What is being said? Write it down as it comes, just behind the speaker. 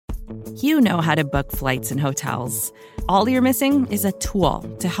You know how to book flights and hotels. All you're missing is a tool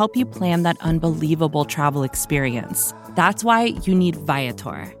to help you plan that unbelievable travel experience. That's why you need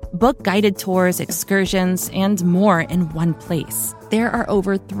Viator. Book guided tours, excursions, and more in one place. There are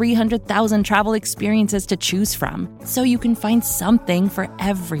over 300,000 travel experiences to choose from, so you can find something for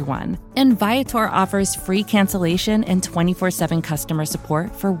everyone. And Viator offers free cancellation and 24/7 customer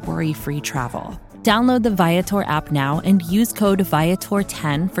support for worry-free travel. Download the Viator app now and use code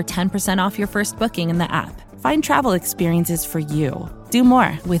Viator10 for 10% off your first booking in the app. Find travel experiences for you. Do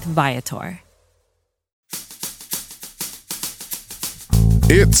more with Viator.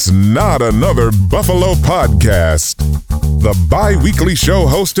 It's not another Buffalo podcast. The bi-weekly show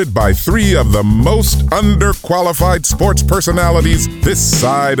hosted by three of the most underqualified sports personalities this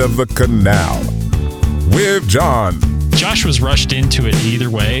side of the canal. With John. Josh was rushed into it either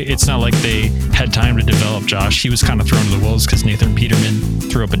way. It's not like they had time to develop Josh. He was kind of thrown to the wolves because Nathan Peterman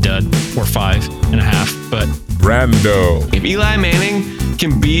threw up a dud or 5.5. But Brando. If Eli Manning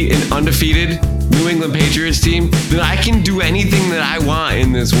can beat an undefeated New England Patriots team, then I can do anything that I want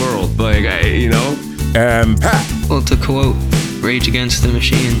in this world. And Pat. Well, to quote Rage Against the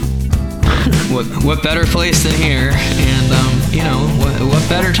Machine, what better place than here? And, what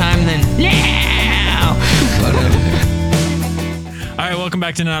better time than now? All right, welcome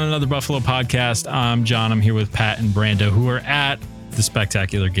back to Not Another Buffalo podcast. I'm John. I'm here with Pat and Brando, who are at the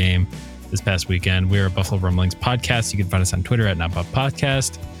spectacular game this past weekend. We are a Buffalo Rumblings podcast. You can find us on Twitter at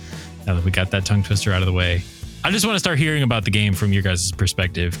NotBuffPodcast. Now that we got that tongue twister out of the way, I just want to start hearing about the game from your guys'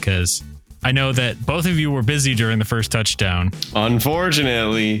 perspective, because I know that both of you were busy during the first touchdown.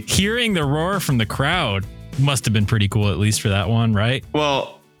 Unfortunately. Hearing the roar from the crowd must have been pretty cool, at least for that one, right?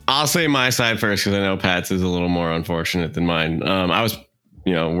 Well, I'll say my side first because I know Pat's is a little more unfortunate than mine. I was,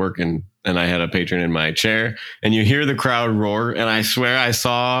 working and I had a patron in my chair, and you hear the crowd roar, and I swear I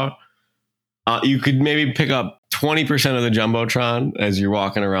saw you could maybe pick up 20% of the Jumbotron as you're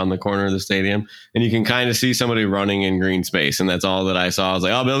walking around the corner of the stadium, and you can kind of see somebody running in green space. And that's all that I saw. I was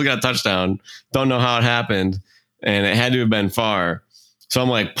like, oh, Bills got a touchdown. Don't know how it happened. And it had to have been far. So I'm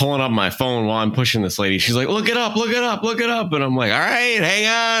like pulling up my phone while I'm pushing this lady. She's like, look it up. And I'm like, all right, hang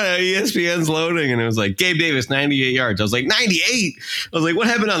on. ESPN's loading. And it was like, Gabe Davis, 98 yards. I was like, 98? I was like, what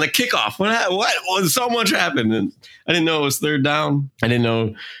happened on the kickoff? What? So much happened. And I didn't know it was third down. I didn't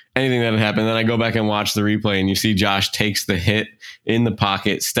know anything that had happened. Then I go back and watch the replay, and you see Josh takes the hit in the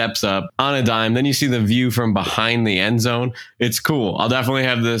pocket, steps up on a dime. Then you see the view from behind the end zone. It's cool. I'll definitely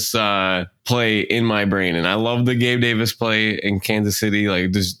have this play in my brain. And I love the Gabe Davis play in Kansas City.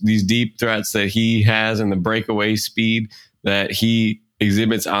 Like these deep threats that he has and the breakaway speed that he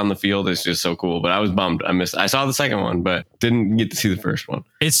exhibits on the field is just so cool. But I was bummed. I saw the second one, but didn't get to see the first one.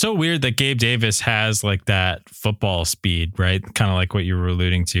 It's so weird that Gabe Davis has like that football speed, right? Kind of like what you were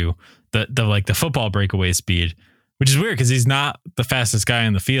alluding to, the football breakaway speed, which is weird because he's not the fastest guy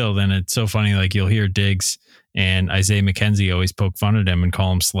in the field. And it's so funny. Like you'll hear Diggs and Isaiah McKenzie always poke fun at him and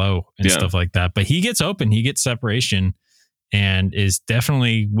call him slow and stuff like that. But he gets open, he gets separation, and is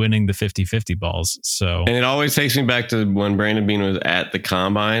definitely winning the 50-50 balls. So, and it always takes me back to when Brandon Beane was at the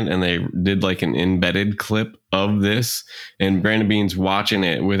combine and they did like an embedded clip of this, and Brandon Beane's watching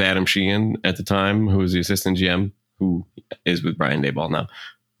it with Adam Sheehan at the time, who was the assistant GM, who is with Brian Daboll now.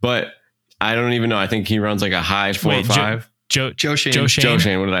 But I don't even know. I think he runs like a high 4.5. Joe Shane. Joe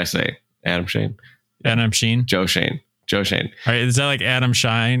Shane. What did I say? Adam Shane. Joe Shane. All right. Is that like Adam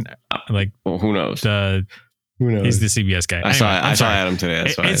Shine? Like, well, who knows? Who knows? He's the CBS guy. I saw Adam today.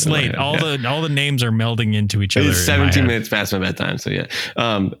 That's it's late. All the names are melding into each other. It's 17 minutes past my bedtime. So yeah.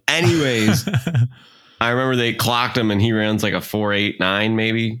 Anyways, I remember they clocked him and he runs like a 4.89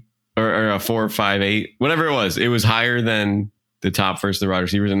 maybe, or a 4.58, whatever it was. It was higher than the top first of the wide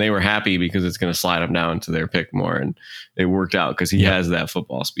receivers, and they were happy because it's going to slide him down to their pick more, and it worked out because he has that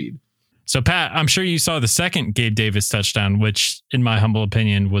football speed. So Pat, I'm sure you saw the second Gabe Davis touchdown, which in my humble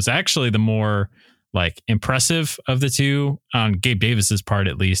opinion was actually the more like impressive of the two on Gabe Davis's part,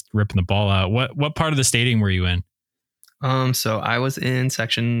 at least ripping the ball out. What part of the stadium were you in? So I was in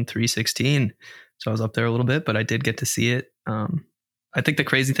section 316. So I was up there a little bit, but I did get to see it. I think the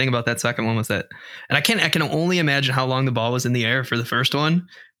crazy thing about that second one was that, and I can only imagine how long the ball was in the air for the first one,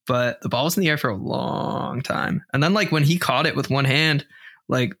 but the ball was in the air for a long time. And then like when he caught it with one hand,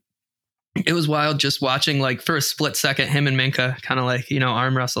 like it was wild just watching, like for a split second, him and Minka kind of like,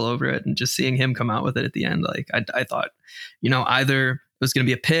 arm wrestle over it, and just seeing him come out with it at the end. Like I thought, either it was going to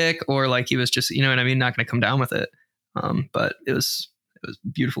be a pick or like he was just, not going to come down with it. But it was a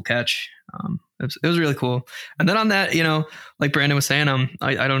beautiful catch. it was really cool. And then on that, like Brandon was saying,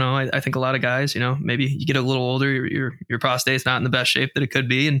 I don't know. I think a lot of guys, maybe you get a little older, your prostate's not in the best shape that it could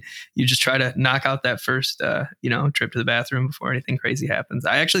be, and you just try to knock out that first, trip to the bathroom before anything crazy happens.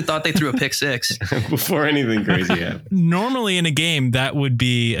 I actually thought they threw a pick six before anything crazy happened. Normally in a game, that would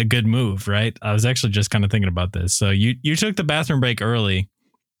be a good move, right? I was actually just kind of thinking about this. So you took the bathroom break early,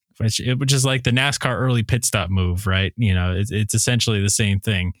 which is like the NASCAR early pit stop move, right? It's essentially the same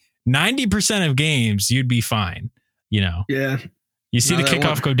thing. 90% of games, you'd be fine. Yeah. You see the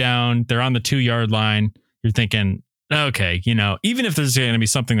kickoff go down. They're on the 2-yard line. You're thinking, okay, even if there's going to be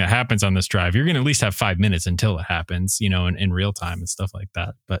something that happens on this drive, you're going to at least have 5 minutes until it happens, in real time and stuff like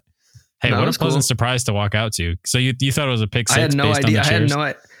that. But hey, what a pleasant surprise to walk out to. So you thought it was a pick six? I had no idea.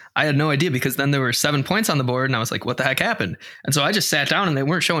 I had no idea because then there were 7 points on the board and I was like, what the heck happened? And so I just sat down and they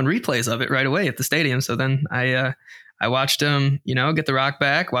weren't showing replays of it right away at the stadium. So then I watched them, get the rock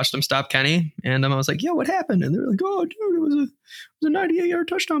back, watched them stop Kenny. And I was like, yo, what happened? And they were like, oh, dude, it was a 98-yard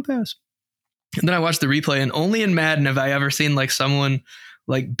touchdown pass. And then I watched the replay, and only in Madden have I ever seen like someone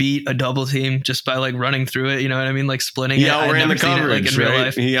like beat a double team just by like running through it. You know what I mean? Like splitting he it. Outran the coverage, like in real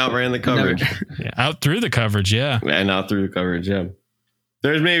life. He outran the coverage. Out through the coverage. Yeah. And out through the coverage. Yeah.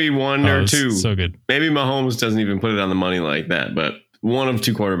 There's maybe one or two. So good. Maybe Mahomes doesn't even put it on the money like that, but one of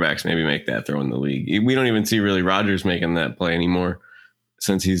two quarterbacks maybe make that throw in the league. We don't even see really Rodgers making that play anymore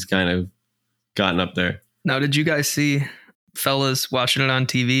since he's kind of gotten up there. Now, did you guys see, fellas watching it on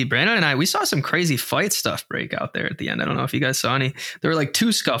TV, Brandon and I, we saw some crazy fight stuff break out there at the end. I don't know if you guys saw any. There were like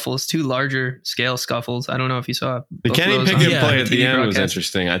two larger scale scuffles. I don't know if you saw the Kenny Pickett play at the end was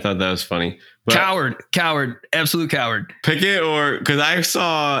interesting. I thought that was funny. But coward, absolute coward. Pickett, or because I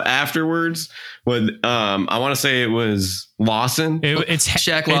saw afterwards with I want to say it was Lawson. It's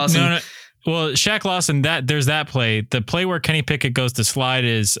Shaq Lawson. Well, Shaq Lawson, there's that play. The play where Kenny Pickett goes to slide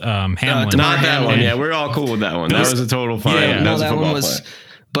is Hamlin. Not that one. Yeah, we're all cool with that one. That was a total fine. Yeah, no, that one was. Play.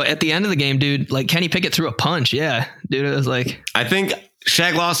 But at the end of the game, dude, like Kenny Pickett threw a punch. Yeah, dude, it was like. I think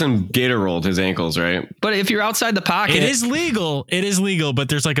Shaq Lawson gator rolled his ankles, right? But if you're outside the pocket, it is legal. It is legal, but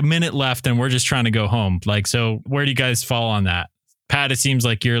there's like a minute left, and we're just trying to go home. Like, so where do you guys fall on that, Pat? It seems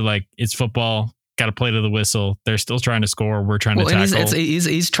like you're like, it's football. Got to play to the whistle. They're still trying to score. We're trying to tackle.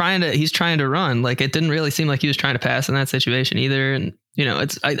 He's trying to run. Like, it didn't really seem like he was trying to pass in that situation either. And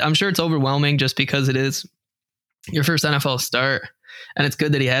I'm sure it's overwhelming just because it is your first NFL start, and it's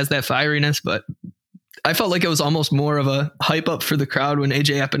good that he has that fieriness. But I felt like it was almost more of a hype up for the crowd when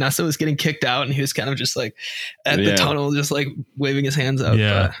AJ Epinesa was getting kicked out, and he was kind of just like at the tunnel, just like waving his hands up.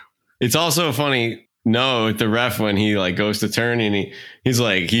 Yeah, it's also funny. No, the ref, when he like goes to turn and he's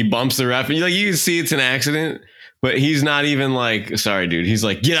like, he bumps the ref and you can see it's an accident, but he's not even like, sorry, dude. He's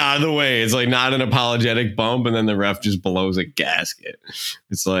like, get out of the way. It's like not an apologetic bump. And then the ref just blows a gasket.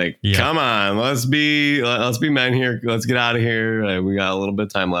 It's like, come on, let's be men here. Let's get out of here. We got a little bit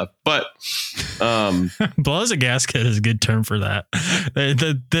of time left, but blows a gasket is a good term for that.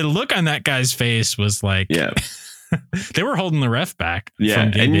 The look on that guy's face was like, yeah. They were holding the ref back. Yeah,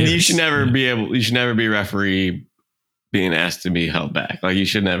 and you should never be a referee being asked to be held back. Like, you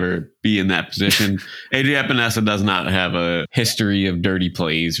should never be in that position. AJ Epinesa does not have a history of dirty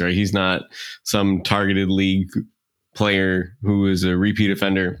plays, right? He's not some targeted league player who is a repeat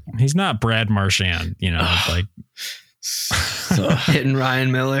offender. He's not Brad Marchand, like hitting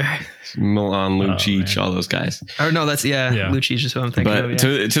Ryan Miller. Milan Lucic, all those guys. Or no, that's Lucic is what I'm thinking of.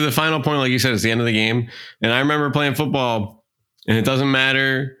 To the final point, like you said, it's the end of the game. And I remember playing football, and it doesn't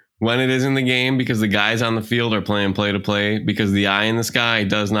matter when it is in the game because the guys on the field are playing play to play because the eye in the sky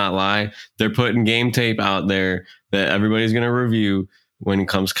does not lie. They're putting game tape out there that everybody's going to review when it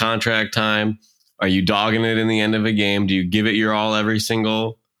comes contract time. Are you dogging it in the end of a game? Do you give it your all every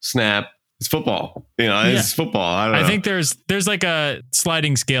single snap? It's football. It's football. I think there's like a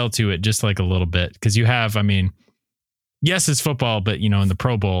sliding scale to it, just like a little bit. Because you have, yes, it's football, but, in the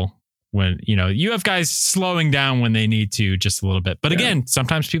Pro Bowl, when, you have guys slowing down when they need to just a little bit. But again,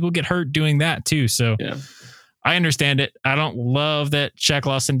 sometimes people get hurt doing that too. So I understand it. I don't love that Shaq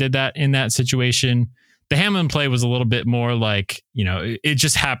Lawson did that in that situation. The Hamlin play was a little bit more like, it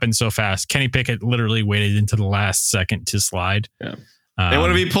just happened so fast. Kenny Pickett literally waited into the last second to slide. Yeah. And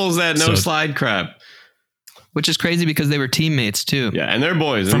what if he pulls that slide crap? Which is crazy because they were teammates too. Yeah, and they're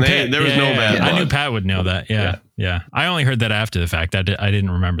boys. And there was no bad blood. I knew Pat would know that. Yeah. I only heard that after the fact. I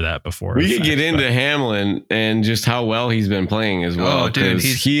didn't remember that before. We could get into Hamlin and just how well he's been playing as well. Oh, dude,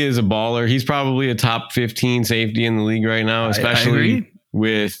 he is a baller. He's probably a top 15 safety in the league right now, especially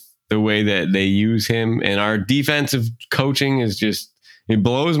with the way that they use him. And our defensive coaching is just... It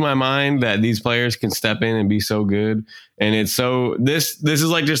blows my mind that these players can step in and be so good. And it's so this is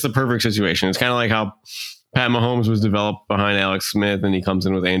like just the perfect situation. It's kind of like how Pat Mahomes was developed behind Alex Smith, and he comes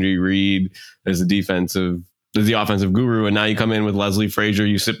in with Andy Reid as the offensive guru. And now you come in with Leslie Frazier.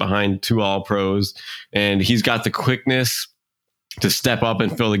 You sit behind 2 All-Pros, and he's got the quickness to step up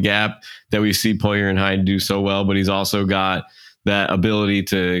and fill the gap that we see Poyer and Hyde do so well. But he's also got that ability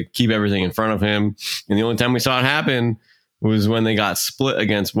to keep everything in front of him. And the only time we saw it happen was when they got split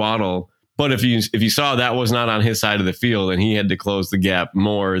against Waddle. But if you saw, that was not on his side of the field, and he had to close the gap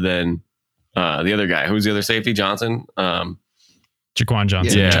more than the other guy. Who's the other safety? Johnson? Jaquan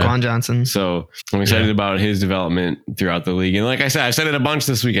Johnson. Yeah, Jaquan Johnson. So I'm excited about his development throughout the league. And like I said, I've said it a bunch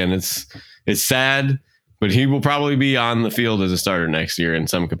this weekend. It's sad, but he will probably be on the field as a starter next year in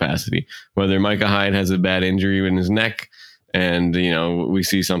some capacity. Whether Micah Hyde has a bad injury in his neck, and we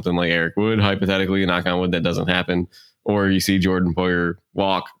see something like Eric Wood, hypothetically, knock on wood, that doesn't happen, or you see Jordan Poyer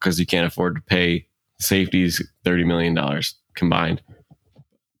walk because you can't afford to pay safeties $30 million combined.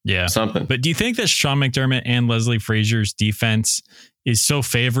 Yeah. Something. But do you think that Sean McDermott and Leslie Frazier's defense is so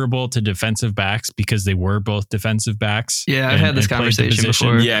favorable to defensive backs because they were both defensive backs? Yeah, I've had this conversation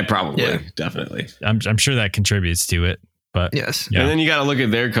before. Yeah, probably. Yeah. Definitely. I'm sure that contributes to it. But yes. Yeah. And then you got to look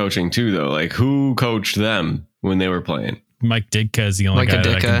at their coaching too, though. Like, who coached them when they were playing? Mike Ditka is the only guy that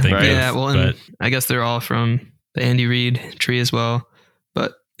I can think of. Yeah, well, and I guess they're all from the Andy Reid tree as well.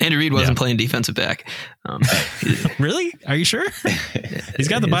 But Andy Reid wasn't playing defensive back. Really? Are you sure? He's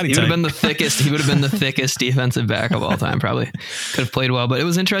got the body type. He would have been the thickest defensive back of all time. Probably could have played well. But it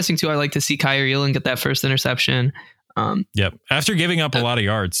was interesting too. I like to see Kyrie Elam get that first interception. Yep. After giving up a lot of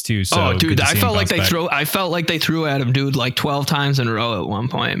yards too. So dude, I felt like they threw at him, dude, like 12 times in a row at one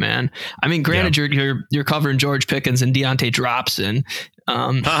point, man. I mean, granted, you're covering George Pickens and Deontay drops and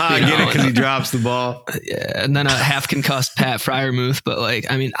I get it because he drops the ball. Yeah, and then a half concussed Pat Freiermuth. But like,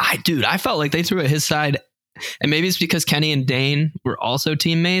 I mean, I felt like they threw at his side, and maybe it's because Kenny and Dane were also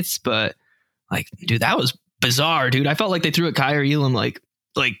teammates. But like, dude, that was bizarre, dude. I felt like they threw at Kyrie Elam like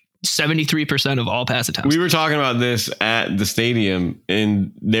 73% of all pass attempts. We were talking about this at the stadium,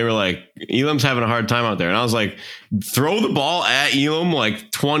 and they were like, Elam's having a hard time out there. And I was like, throw the ball at Elam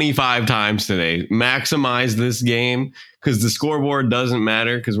like 25 times today. Maximize this game, because the scoreboard doesn't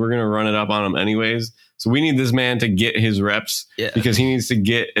matter, because we're going to run it up on him anyways. So we need this man to get his reps, because he needs to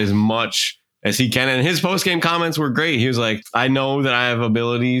get as much as he can. And his post-game comments were great. He was like, I know that I have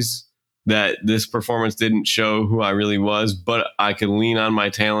abilities that this performance didn't show who I really was, but I can lean on my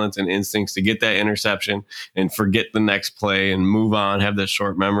talents and instincts to get that interception and forget the next play and move on, have that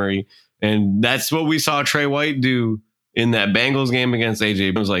short memory. And that's what we saw Trey White do in that Bengals game against AJ.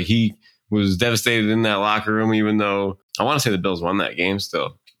 It was like he was devastated in that locker room, even though I want to say the Bills won that game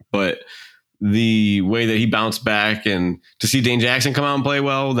still. But the way that he bounced back, and to see Dane Jackson come out and play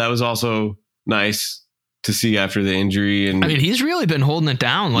well, that was also nice to see after the injury. And I mean, he's really been holding it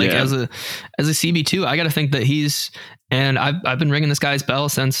down. Like as a CB2, I got to think that and I've been ringing this guy's bell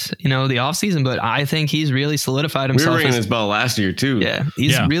since, the offseason, but I think he's really solidified himself. We were ringing his bell last year too. Yeah.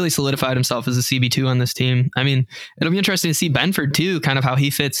 He's really solidified himself as a CB2 on this team. I mean, it'll be interesting to see Benford too, kind of how he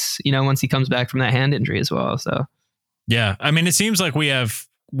fits, once he comes back from that hand injury as well. So yeah, I mean, it seems like we have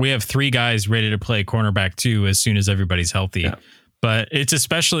 3 guys ready to play cornerback too, as soon as everybody's healthy, but it's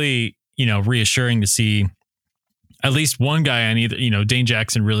especially, reassuring to see at least one guy on either, Dane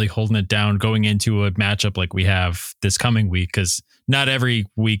Jackson really holding it down going into a matchup like we have this coming week, because not every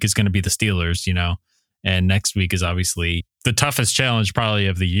week is going to be the Steelers, and next week is obviously the toughest challenge probably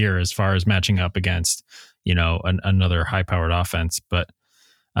of the year as far as matching up against, another high powered offense. But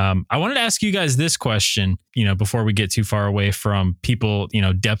I wanted to ask you guys this question, before we get too far away from people,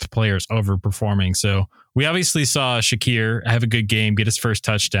 depth players overperforming. So we obviously saw Shakir have a good game, get his first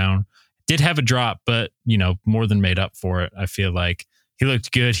touchdown. Did have a drop, but, more than made up for it. I feel like he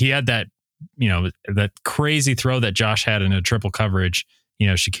looked good. He had that, that crazy throw that Josh had in a triple coverage.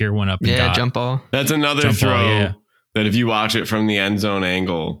 Shakir went up and got. Jump ball. That's another throw that if you watch it from the end zone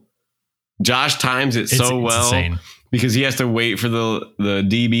angle, Josh times it so well insane, because he has to wait for the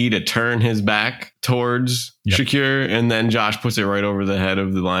DB to turn his back towards Shakir, and then Josh puts it right over the head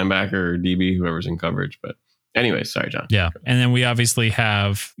of the linebacker or DB, whoever's in coverage. But anyway, sorry, John. Yeah. And then we obviously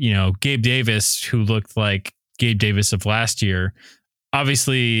have, Gabe Davis, who looked like Gabe Davis of last year,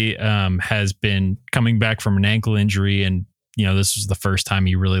 obviously has been coming back from an ankle injury. And, this was the first time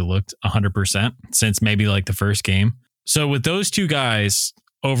he really looked 100% since maybe like the first game. So with those 2 guys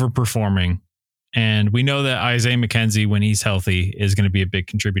overperforming, and we know that Isaiah McKenzie, when he's healthy, is going to be a big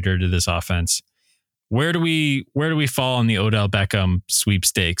contributor to this offense. Where do we fall on the Odell Beckham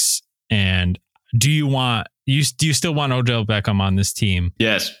sweepstakes? And do you want do you still want Odell Beckham on this team?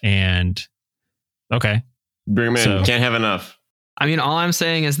 Yes. And okay. Bring him in. So- Can't have enough. I mean, all I'm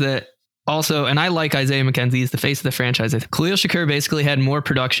saying is that also, and I like Isaiah McKenzie. He's the face of the franchise. Khalil Shakir basically had more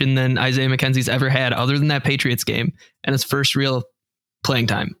production than Isaiah McKenzie's ever had other than that Patriots game and his first real playing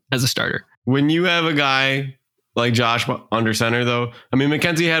time as a starter. When you have a guy like Josh under center, though, I mean,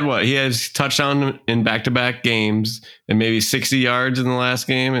 McKenzie had what? He has touchdown in back-to-back games and maybe 60 yards in the last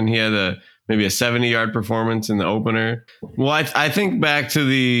game, and he had maybe a 70-yard performance in the opener. Well, I think back to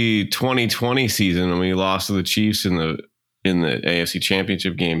the 2020 season when we lost to the Chiefs in the AFC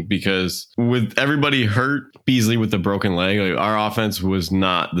Championship game, because with everybody hurt, Beasley with the broken leg, like, our offense was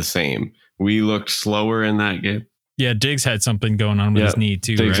not the same. We looked slower in that game. Yeah, Diggs had something going on with his knee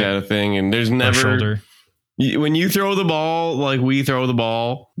too. Diggs right? had a thing, and there's never shoulder. When you throw the ball like we throw the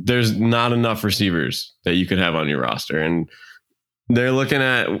ball, there's not enough receivers that you could have on your roster. And they're looking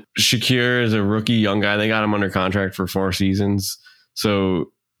at Shakir as a rookie young guy. They got him under contract for 4 seasons.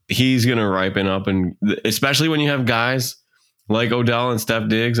 So he's going to ripen up. And especially when you have guys like Odell and Steph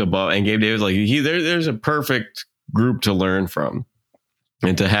Diggs above and Gabe Davis, like there's a perfect group to learn from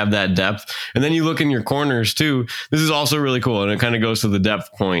and to have that depth. And then you look in your corners too. This is also really cool. And it kind of goes to the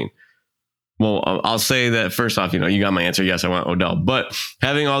depth point. Well, I'll say that first off, you got my answer. Yes, I want Odell. But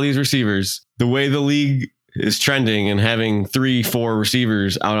having all these receivers, the way the league is trending and having 3-4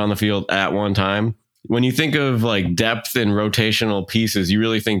 receivers out on the field at one time, when you think of like depth and rotational pieces, you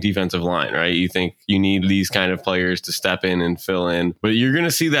really think defensive line, right? You think you need these kind of players to step in and fill in. But you're going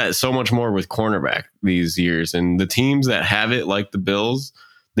to see that so much more with cornerback these years. And the teams that have it, like the Bills,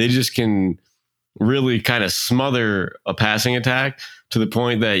 they just can really kind of smother a passing attack to the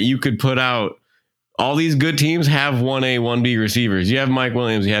point that you could put out all these good teams have 1A, 1B receivers. You have Mike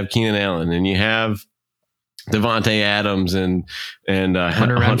Williams, you have Keenan Allen, and you have Devontae Adams and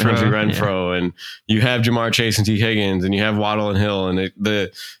Hunter Renfrow, and you have Jamar Chase and T. Higgins, and you have Waddle and Hill. And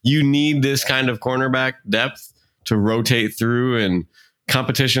you need this kind of cornerback depth to rotate through, and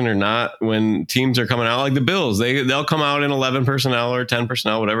competition or not, when teams are coming out like the Bills, they'll come out in 11 personnel or 10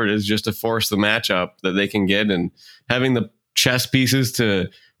 personnel, whatever it is, just to force the matchup that they can get. And having the chess pieces to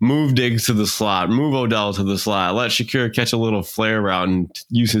move Diggs to the slot, move Odell to the slot, let Shakir catch a little flare route and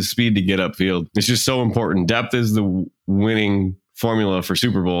use his speed to get upfield. It's just so important. Depth is the winning formula for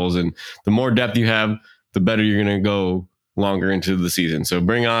Super Bowls. And the more depth you have, the better you're going to go longer into the season. So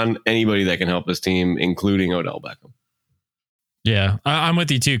bring on anybody that can help this team, including Odell Beckham. Yeah, I'm with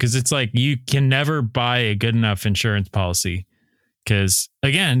you too, because it's like you can never buy a good enough insurance policy. Because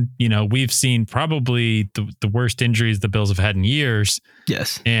again, we've seen probably the worst injuries the Bills have had in years.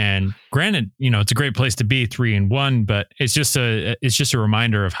 Yes. And granted, it's a great place to be 3-1, but it's just a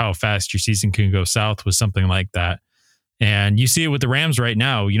reminder of how fast your season can go south with something like that. And you see it with the Rams right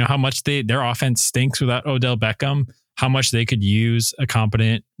now. You know how much their offense stinks without Odell Beckham, how much they could use a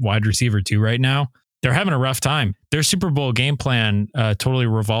competent wide receiver too right now. They're having a rough time. Their Super Bowl game plan totally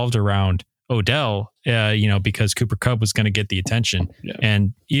revolved around Odell, because Cooper Kupp was going to get the attention. Yeah.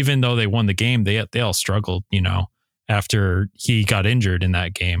 And even though they won the game, they all struggled, after he got injured in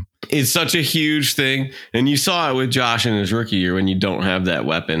that game. It's such a huge thing. And you saw it with Josh in his rookie year when you don't have that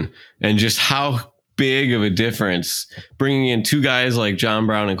weapon, and just how big of a difference bringing in 2 guys like John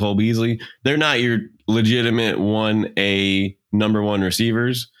Brown and Cole Beasley. They're not your legitimate 1A number 1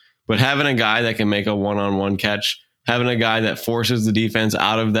 receivers, but having a guy that can make a one-on-one catch, having a guy that forces the defense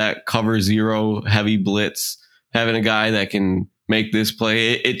out of that cover 0 heavy blitz, having a guy that can make this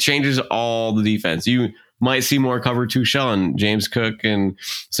play, it changes all the defense. You might see more cover 2 shell, and James Cook and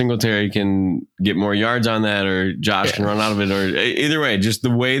Singletary can get more yards on that, or Josh can run out of it, or either way, just the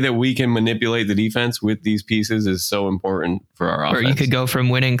way that we can manipulate the defense with these pieces is so important for our offense. Or you could go from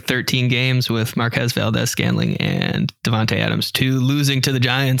winning 13 games with Marquez Valdez-Scantling and Devontae Adams to losing to the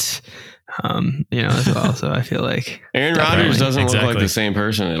Giants. As well. So I feel like Aaron Rodgers doesn't look like the same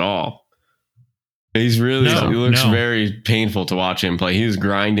person at all. He's really, he looks very painful to watch him play. He's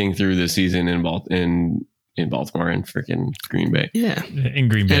grinding through the season in Baltimore and freaking Green Bay. Yeah. In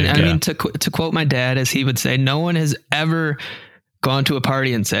Green Bay. And I mean, to quote my dad, as he would say, no one has ever gone to a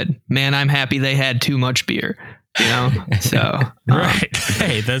party and said, "Man, I'm happy they had too much beer." So right.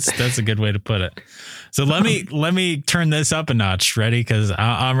 Hey, that's a good way to put it. So let me turn this up a notch. Ready? Because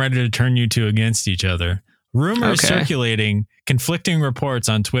I'm ready to turn you two against each other. Rumors circulating, conflicting reports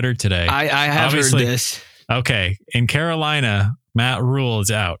on Twitter today. I have heard this. Okay, in Carolina, Matt Rule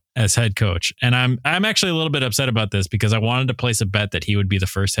is out as head coach, and I'm actually a little bit upset about this because I wanted to place a bet that he would be the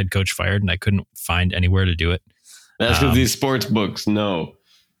first head coach fired, and I couldn't find anywhere to do it. That's because these sports books know.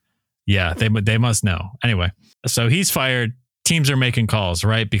 Yeah, they must know. Anyway, so he's fired. Teams are making calls,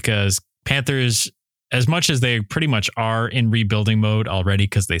 right? Because Panthers as much as they pretty much are in rebuilding mode already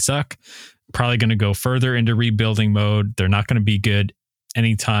because they suck, probably going to go further into rebuilding mode. They're not going to be good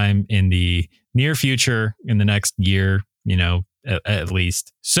anytime in the near future, in the next year, at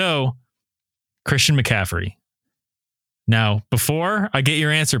least. So Christian McCaffrey. Now, before I get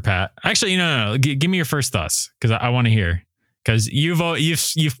your answer, Pat, actually, no. Give me your first thoughts because I want to hear. Because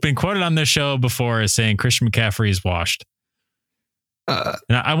you've been quoted on this show before as saying Christian McCaffrey is washed. And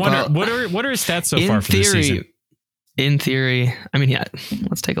I wonder what are his stats so far for this season? In theory, I mean, yeah.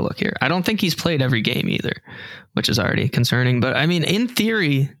 Let's take a look here. I don't think he's played every game either, which is already concerning. But I mean, in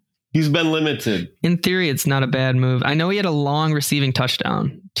theory, he's been limited. In theory, it's not a bad move. I know he had a long receiving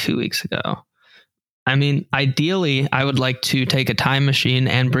touchdown 2 weeks ago. I mean, ideally, I would like to take a time machine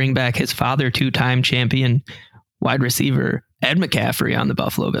and bring back his father, 2-time champion wide receiver Ed McCaffrey on the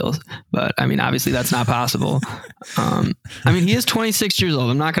Buffalo Bills. But I mean, obviously that's not possible. I mean, he is 26 years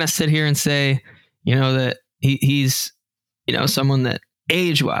old. I'm not going to sit here and say, that he's, someone that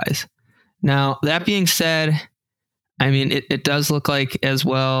age wise. Now, that being said, I mean, it does look like as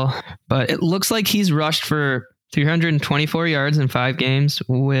well, but it looks like he's rushed for 324 yards in 5 games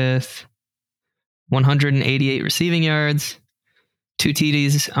with 188 receiving yards, 2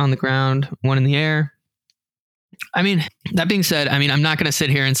 TDs on the ground, 1 in the air. I mean, that being said, I mean, I'm not going to sit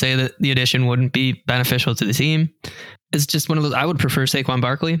here and say that the addition wouldn't be beneficial to the team. It's just one of those, I would prefer Saquon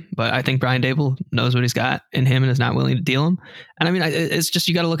Barkley, but I think Brian Dable knows what he's got in him and is not willing to deal him. And I mean, it's just,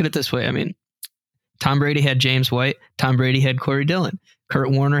 you got to look at it this way. I mean, Tom Brady had James White. Tom Brady had Corey Dillon.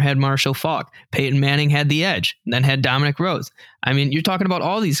 Kurt Warner had Marshall Faulk. Peyton Manning had the edge, then had Dominic Rose. I mean, you're talking about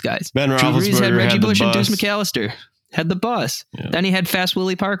all these guys. Ben Drew Roethlisberger Brees had Reggie had Bush the and bus. Deuce McAllister. Had the bus. Yeah. Then he had Fast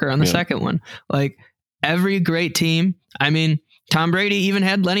Willie Parker on the second one. Like, every great team. I mean, Tom Brady even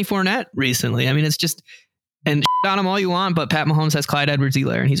had Lenny Fournette recently. I mean, it's just, and on him all you want, but Pat Mahomes has Clyde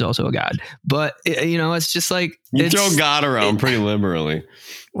Edwards-Helaire, and he's also a god. But, it's just like... You throw God around pretty liberally.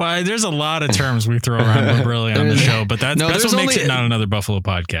 Well, there's a lot of terms we throw around liberally on the show, but that's what makes it not another Buffalo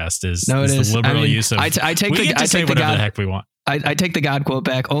podcast is the liberal use of... I take whatever the heck we want. I take the God quote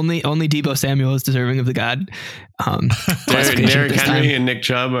back. Only Deebo Samuel is deserving of the God. Derrick Henry and Nick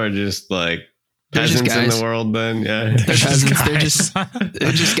Chubb are just like peasants in the world then. Yeah. They're peasants.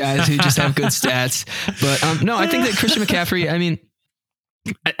 They're just guys who just have good stats. But no, I think that Christian McCaffrey, I mean,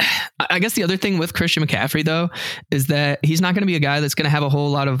 I guess the other thing with Christian McCaffrey, though, is that he's not going to be a guy that's going to have a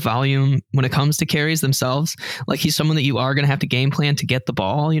whole lot of volume when it comes to carries themselves. Like, he's someone that you are going to have to game plan to get the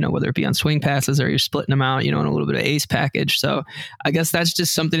ball, whether it be on swing passes or you're splitting them out, in a little bit of ace package. So I guess that's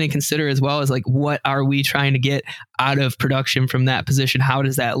just something to consider as well, as like, what are we trying to get out of production from that position? How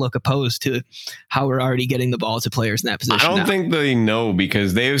does that look opposed to how we're already getting the ball to players in that position? I don't think they know,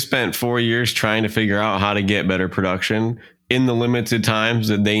 because they've spent 4 years trying to figure out how to get better production in the limited times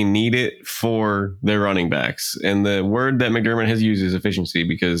that they need it for their running backs. And the word that McDermott has used is efficiency,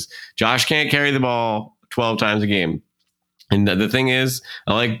 because Josh can't carry the ball 12 times a game. And the thing is,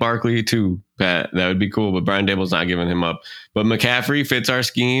 I like Barkley too, Pat. That would be cool, but Brian Dable's not giving him up. But McCaffrey fits our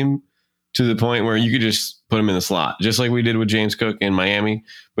scheme to the point where you could just put him in the slot, just like we did with James Cook in Miami.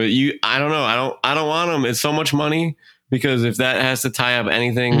 But I don't know. I don't want him. It's so much money, because if that has to tie up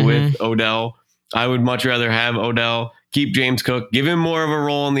anything with Odell, I would much rather have Odell. Keep James Cook, give him more of a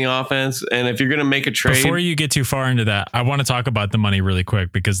role in the offense. And if you're going to make a trade... Before you get too far into that, I want to talk about the money really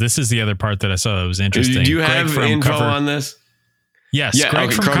quick, because this is the other part that I saw that was interesting. Do you have info on this? Yes. Yeah,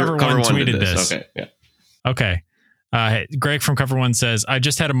 Greg from Cover One tweeted this. Okay. Yeah. Okay. Greg from Cover One says, I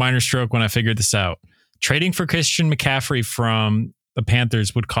just had a minor stroke when I figured this out. Trading for Christian McCaffrey from the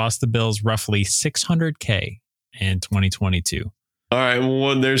Panthers would cost the Bills roughly $600K in 2022. All right.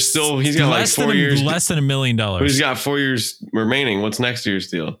 Well, he's got like 4 years. Less than $1 million. But he's got 4 years remaining. What's next year's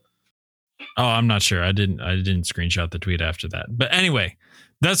deal? Oh, I'm not sure. I didn't screenshot the tweet after that. But anyway,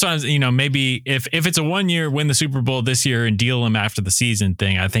 that's why, maybe if it's a 1 year, win the Super Bowl this year and deal him after the season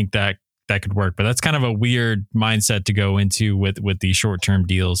thing, I think that could work. But that's kind of a weird mindset to go into with the short-term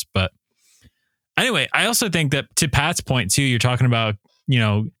deals. But anyway, I also think that, to Pat's point too, you're talking about,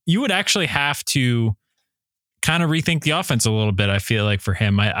 you would actually have to kind of rethink the offense a little bit. I feel like for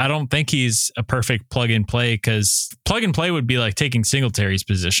him, I don't think he's a perfect plug and play, because plug and play would be like taking Singletary's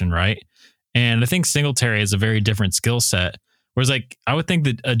position, right? And I think Singletary has a very different skill set. Whereas, like, I would think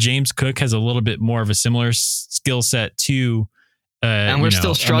that James Cook has a little bit more of a similar skill set to, and we're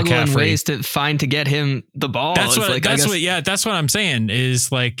still struggling ways to get him the ball. That's what I'm saying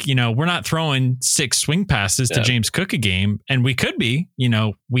is, like, we're not throwing 6 swing passes to James Cook a game, and we could be.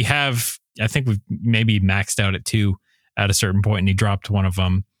 We have. I think we've maybe maxed out at 2 at a certain point, and he dropped one of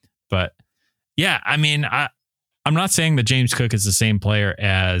them. But yeah, I mean, I'm not saying that James Cook is the same player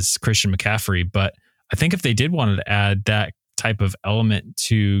as Christian McCaffrey, but I think if they did want to add that type of element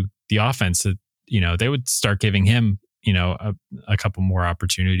to the offense, that, they would start giving him, a couple more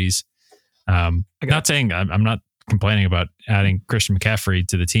opportunities. Not saying I'm not complaining about adding Christian McCaffrey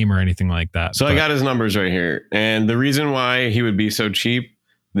to the team or anything like that. So I got his numbers right here. And the reason why he would be so cheap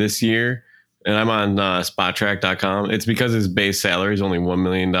this year, and I'm on spottrack.com, it's because his base salary is only $1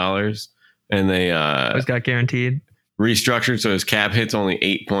 million. And they always got guaranteed. Restructured, so his cap hit's only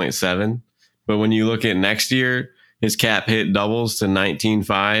 8.7. But when you look at next year, his cap hit doubles to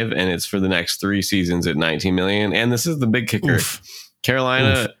 19.5, and it's for the next 3 seasons at 19 million. And this is the big kicker. Oof.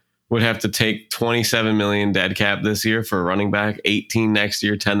 Carolina would have to take 27 million dead cap this year for a running back, 18 next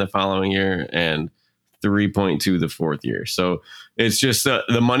year, 10 the following year, and 3.2 the fourth year. So it's just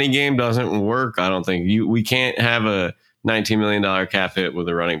the money game doesn't work. I don't think we can't have a $19 million cap hit with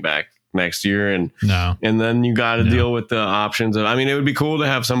a running back next year. And then you got to deal with the options of, it would be cool to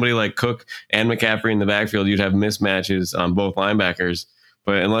have somebody like Cook and McCaffrey in the backfield. You'd have mismatches on both linebackers,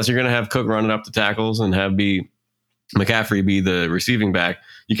 but unless you're going to have Cook running up the tackles and have McCaffrey be the receiving back,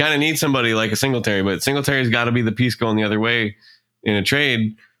 you kind of need somebody like a Singletary, but Singletary's got to be the piece going the other way in a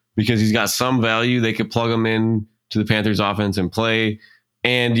trade because he's got some value. They could plug him in to the Panthers offense and play.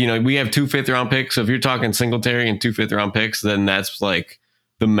 And, we have 2 5th-round picks. So if you're talking Singletary and 2 5th-round picks, then that's like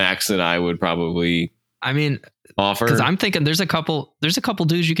the max that I would probably offer. Because I'm thinking there's a couple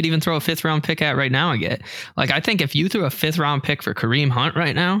dudes you could even throw a 5th-round pick at right now and get. Like, I think if you threw a 5th-round pick for Kareem Hunt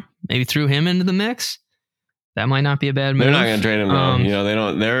right now, maybe threw him into the mix, that might not be a bad move. They're not going to trade him though. They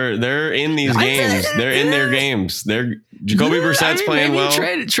don't. They're in these games. They're in their games. Jacoby Brissett's playing well.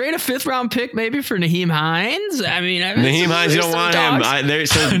 Trade a 5th-round pick maybe for Nyheim Hines. Nyheim Hines, you don't want him.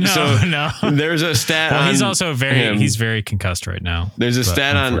 No. There's a stat. Well, he's also he's very concussed right now. There's a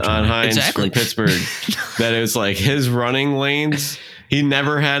stat on Hines from Pittsburgh that it's like his running lanes. He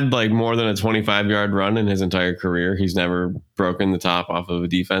never had like more than a 25-yard run in his entire career. He's never broken the top off of a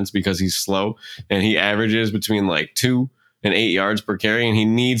defense because he's slow, and he averages between like 2 and 8 yards per carry. And he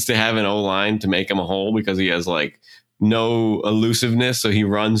needs to have an O-line to make him a hole because he has like no elusiveness. So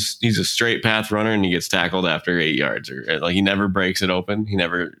he's a straight path runner and he gets tackled after 8 yards, or like he never breaks it open.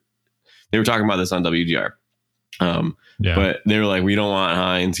 They were talking about this on WGR. But they were like, we don't want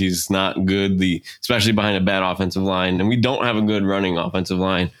Hines. He's not good, especially behind a bad offensive line. And we don't have a good running offensive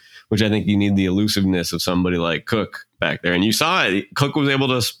line, which I think you need the elusiveness of somebody like Cook back there. And you saw it. Cook was able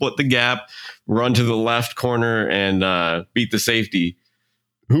to split the gap, run to the left corner, and beat the safety,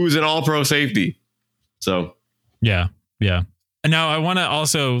 who's an all-pro safety. So, yeah. And now I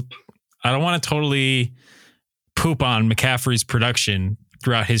don't want to totally poop on McCaffrey's production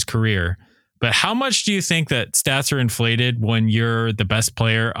throughout his career. But how much do you think that stats are inflated when you're the best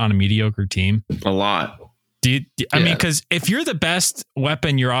player on a mediocre team? A lot. Because if you're the best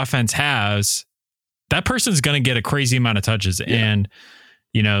weapon your offense has, that person's going to get a crazy amount of touches. Yeah. And,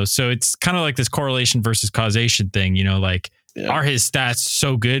 so it's kind of like this correlation versus causation thing, are his stats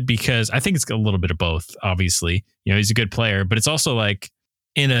so good? Because I think it's a little bit of both, obviously. He's a good player, but it's also like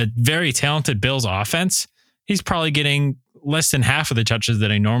in a very talented Bills offense, he's probably getting less than half of the touches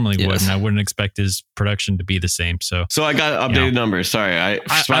that I normally would, and I wouldn't expect his production to be the same. So I got updated numbers. Sorry, I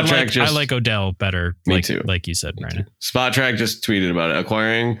like Odell better. Me too. Like you said, Brandon. SpotTrack just tweeted about it.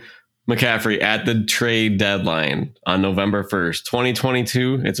 Acquiring McCaffrey at the trade deadline on November 1st,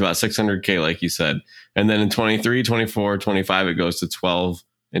 2022. It's about $600K, like you said, and then in 23, 24, 25, it goes to 12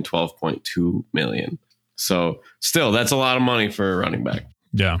 and 12.2 million. So still, that's a lot of money for a running back.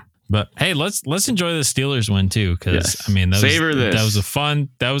 Yeah. But hey, let's enjoy the Steelers win too, because that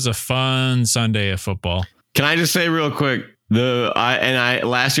was a fun Sunday of football. Can I just say real quick,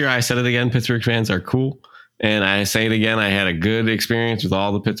 last year I said it again, Pittsburgh fans are cool, and I say it again, I had a good experience with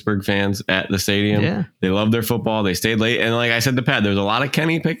all the Pittsburgh fans at the stadium. Yeah. They love their football. They stayed late, and like I said to Pat, there was a lot of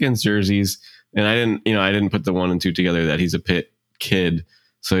Kenny Pickens jerseys, and I didn't put the 1 and 2 together that he's a Pitt kid,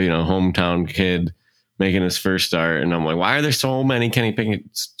 so hometown kid making his first start. And I'm like, why are there so many Kenny Pickett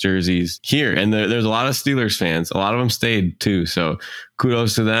jerseys here? And there's a lot of Steelers fans. A lot of them stayed too. So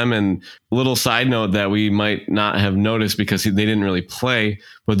kudos to them. And a little side note that we might not have noticed because they didn't really play,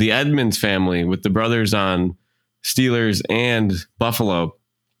 but the Edmonds family with the brothers on Steelers and Buffalo.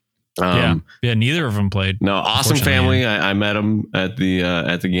 Neither of them played. No, awesome family. I met them at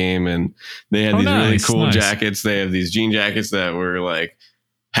the game, and they had these really cool jackets. They have these jean jackets that were like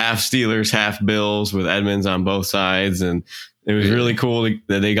half Steelers, half Bills with Edmonds on both sides. And it was really cool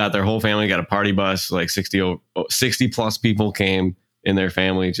that they got their whole family, got a party bus, like 60 plus people came in their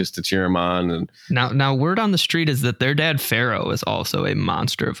family just to cheer them on. And now word on the street is that their dad Pharaoh is also a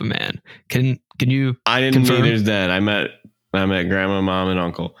monster of a man. Can you I didn't meet his dad. I met grandma, mom, and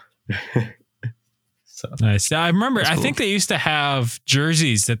uncle. So nice. I remember. That's I cool. think they used to have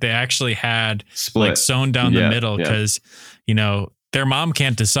jerseys that they actually had split. like sewn down the middle because their mom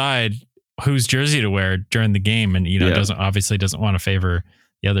can't decide whose jersey to wear during the game, and doesn't want to favor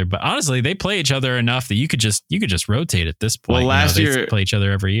the other. But honestly, they play each other enough that you could just rotate at this point. Well, last year they play each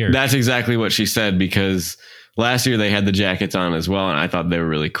other every year. That's exactly what she said, because last year they had the jackets on as well, and I thought they were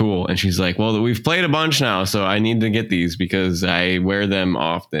really cool. And she's like, well, we've played a bunch now, so I need to get these because I wear them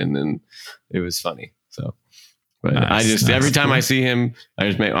often. And it was funny. So, but nice, every time I see him, I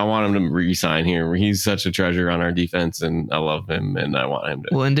want him to re-sign here. He's such a treasure on our defense, and I love him, and I want him to.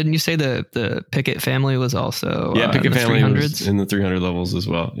 Well, and didn't you say the Pickett family was also Pickett family 300s? was in the 300 levels as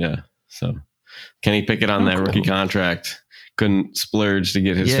well. Yeah. So Kenny Pickett on that rookie contract couldn't splurge to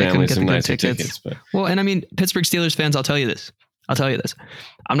get his family some nicer tickets. But well, and I mean, Pittsburgh Steelers fans, I'll tell you this.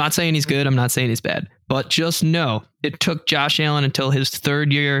 I'm not saying he's good. I'm not saying he's bad, but just know it took Josh Allen until his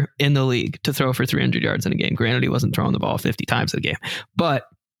third year in the league to throw for 300 yards in a game. Granted, he wasn't throwing the ball 50 times a game, but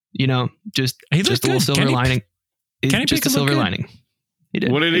just a little silver lining. Just a silver lining. He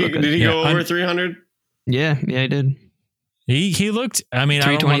did. What did he? Did he go over 300? Yeah, he did. He looked. I mean,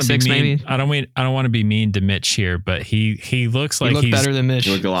 I don't want to be mean. Maybe. I don't want to be mean to Mitch here, but he looks like he's better than Mitch.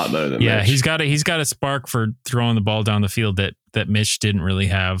 He looked a lot better than Mitch. Yeah, he's got a spark for throwing the ball down the field that Mitch didn't really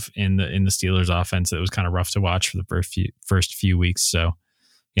have in the Steelers offense. It was kind of rough to watch for the first few weeks. So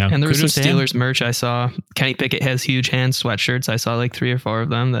yeah, and there was some Steelers merch I saw. Kenny Pickett has huge hand sweatshirts. I saw like 3 or 4 of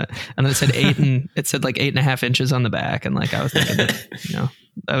them and then it said 8 and it said like 8.5 inches on the back, and like I was thinking that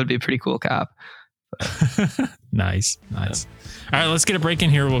that would be a pretty cool cop. Nice. All right, let's get a break in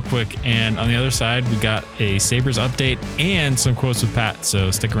here real quick. And on the other side, we got a Sabres update and some quotes with Pat. So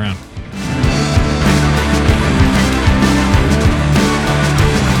stick around.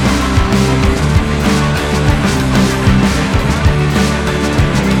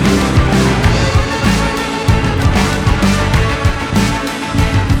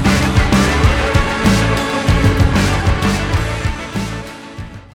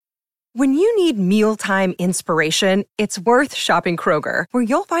 When you need mealtime inspiration, it's worth shopping Kroger, where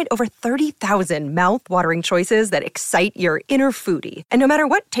you'll find over 30,000 mouth-watering choices that excite your inner foodie. And no matter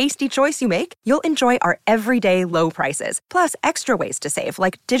what tasty choice you make, you'll enjoy our everyday low prices, plus extra ways to save,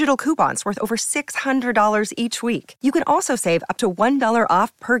 like digital coupons worth over $600 each week. You can also save up to $1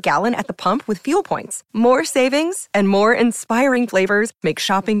 off per gallon at the pump with fuel points. More savings and more inspiring flavors make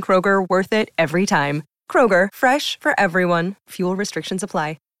shopping Kroger worth it every time. Kroger, fresh for everyone. Fuel restrictions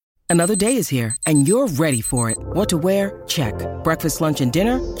apply. Another day is here, and you're ready for it. What to wear? Check. Breakfast, lunch, and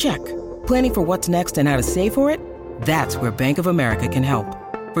dinner? Check. Planning for what's next and how to save for it? That's where Bank of America can help.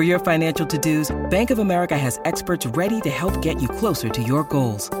 For your financial to-dos, Bank of America has experts ready to help get you closer to your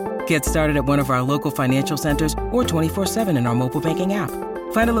goals. Get started at one of our local financial centers or 24/7 in our mobile banking app.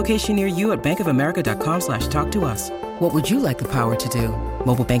 Find a location near you at bankofamerica.com/talktous. What would you like the power to do?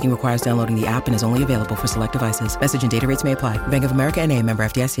 Mobile banking requires downloading the app and is only available for select devices. Message and data rates may apply. Bank of America N.A., member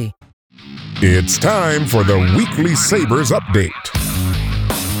FDIC. It's time for the weekly Sabres update.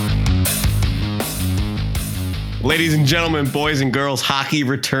 Ladies and gentlemen, boys and girls, hockey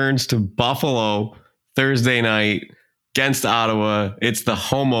returns to Buffalo Thursday night against Ottawa. It's the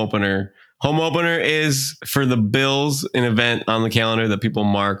home opener. Home opener is for the Bills, an event on the calendar that people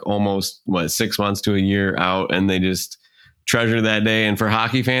mark almost 6 months to a year out, and they just treasure that day. And for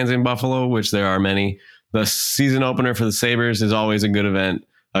hockey fans in Buffalo, which there are many, the season opener for the Sabres is always a good event.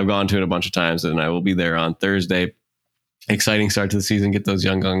 I've gone to it a bunch of times, and I will be there on Thursday. Exciting start to the season. Get those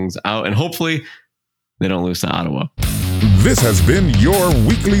young guns out, and hopefully they don't lose to Ottawa. This has been your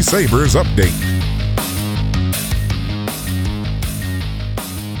weekly Sabres update.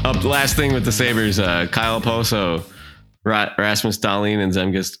 The last thing with the Sabres, Kyle Poso, Rasmus Dahlin, and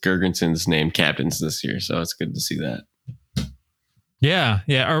Zemgus Girgensons named captains this year, so it's good to see that. Yeah.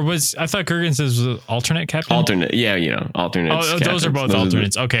 I thought Girgensons was an alternate captain? Alternate, alternates. Oh, those are both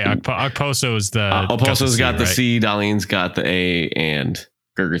alternates. Okay, Okposo is the... Okposo's got the right? C, Dahlin's got the A, and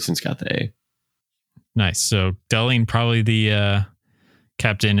Girgensons got the A. Nice. So Dahlin probably the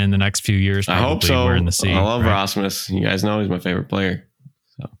captain in the next few years. I hope so. We're in the C. I love right? Rasmus. You guys know he's my favorite player.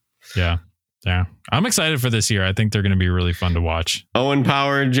 Yeah. I'm excited for this year. I think they're going to be really fun to watch. Owen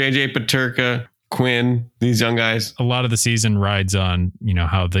Power, JJ Peterka, Quinn, these young guys. A lot of the season rides on,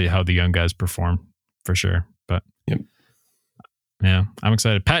 how the young guys perform for sure. But yeah, I'm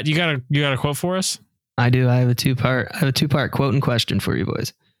excited. Pat, you got a quote for us? I do. I have a two-part quote and question for you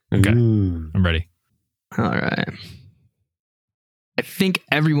boys. Okay. Ooh. I'm ready. All right. I think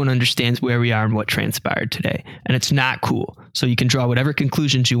everyone understands where we are and what transpired today, and it's not cool. So you can draw whatever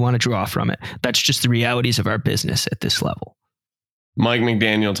conclusions you want to draw from it. That's just the realities of our business at this level. Mike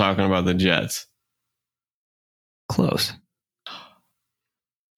McDaniel talking about the Jets. Close.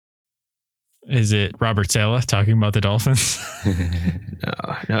 Is it Robert Saleh talking about the Dolphins?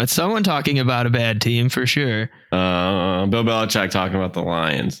 No, it's someone talking about a bad team for sure. Bill Belichick talking about the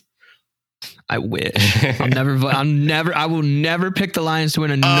Lions. I wish. I will never pick the Lions to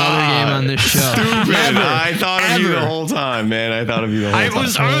win another game on this show. Stupid. Never, I thought of you the whole time, man. I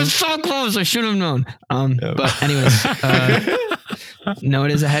was so close. I should have known. But anyways, no,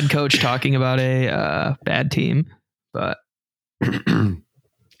 it is a head coach talking about a bad team, but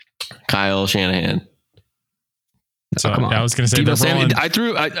Kyle Shanahan. So come on. I was going to say Deebo Samuel.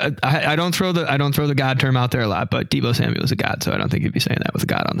 rolling. I don't throw the God term out there a lot, but Deebo Samuel is a God, so I don't think you'd be saying that with a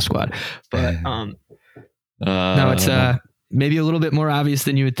God on the squad. But no, it's maybe a little bit more obvious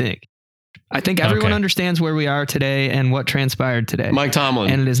than you would think. I think everyone understands where we are today and what transpired today. Mike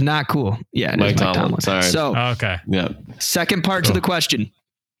Tomlin, and it is not cool. Yeah, Mike Tomlin. Sorry. So okay, yeah. Second part to the question.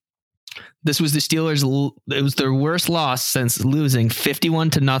 This was the Steelers. It was their worst loss since losing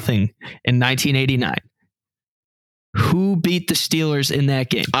 51-0 in 1989. Who beat the Steelers in that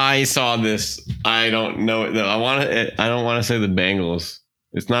game? I saw this. I don't know it though. I don't want to say the Bengals.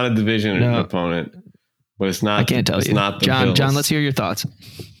 It's not a division opponent, but it's not. I can't tell you. Not the John. Bills. Let's hear your thoughts.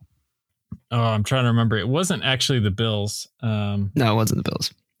 Oh, I'm trying to remember. It wasn't actually the Bills. No, it wasn't the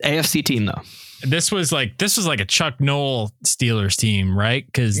Bills. AFC team though. This was like a Chuck Noll Steelers team, right?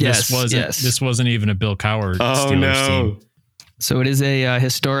 Because this wasn't even a Bill Cowher Steelers team. So it is a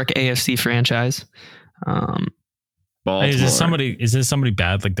historic AFC franchise. Baltimore. Is this somebody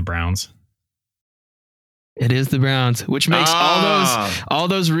bad like the Browns? It is the Browns, which makes all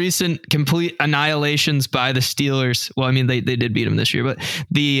those recent complete annihilations by the Steelers. Well, I mean, they did beat them this year, but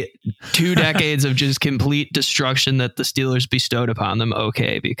the 2 decades of just complete destruction that the Steelers bestowed upon them.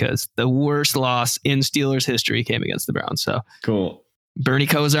 Okay, because the worst loss in Steelers history came against the Browns. So cool. Bernie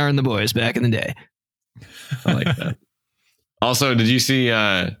Kosar and the boys back in the day. I like that. Also, did you see?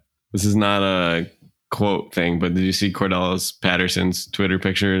 This is not a quote thing, but did you see Cordellis Patterson's Twitter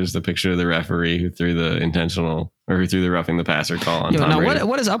picture? Is the picture of the referee who threw the roughing the passer call on Tom Brady?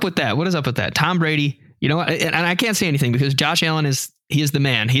 What is up with that? What is up with that? Tom Brady, you know what? And I can't say anything because Josh Allen is the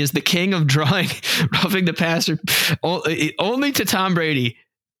man. He is the king of drawing roughing the passer only to Tom Brady.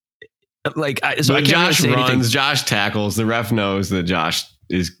 Josh runs, Josh tackles. The ref knows that Josh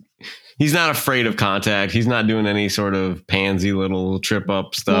he's not afraid of contact. He's not doing any sort of pansy little trip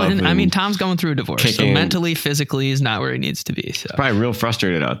up stuff. Well, I mean, Tom's going through a divorce, so mentally, physically, he's not where he needs to be. So. Probably real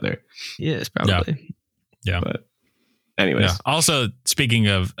frustrated out there. Yes, probably. Yeah. But anyways. Yeah. Also, speaking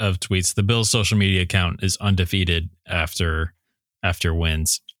of tweets, the Bills' social media account is undefeated after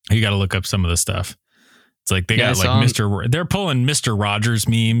wins. You got to look up some of the stuff. It's like they got they're pulling Mr. Rogers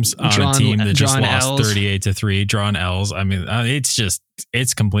memes on a team that just lost 38-3, drawing L's. I mean,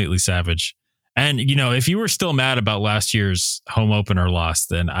 it's completely savage. And, you know, if you were still mad about last year's home opener loss,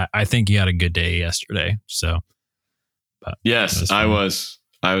 then I think you had a good day yesterday. So, yes, I was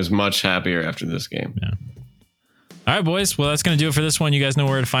much happier after this game. Yeah. All right, boys. Well, that's going to do it for this one. You guys know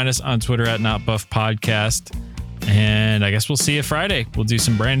where to find us on Twitter at NotBuffPodcast. And I guess we'll see you Friday. We'll do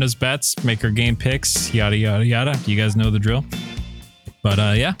some Brando's bets, make our game picks, yada, yada, yada. You guys know the drill. But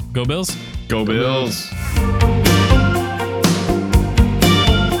yeah, go Bills. Go Bills.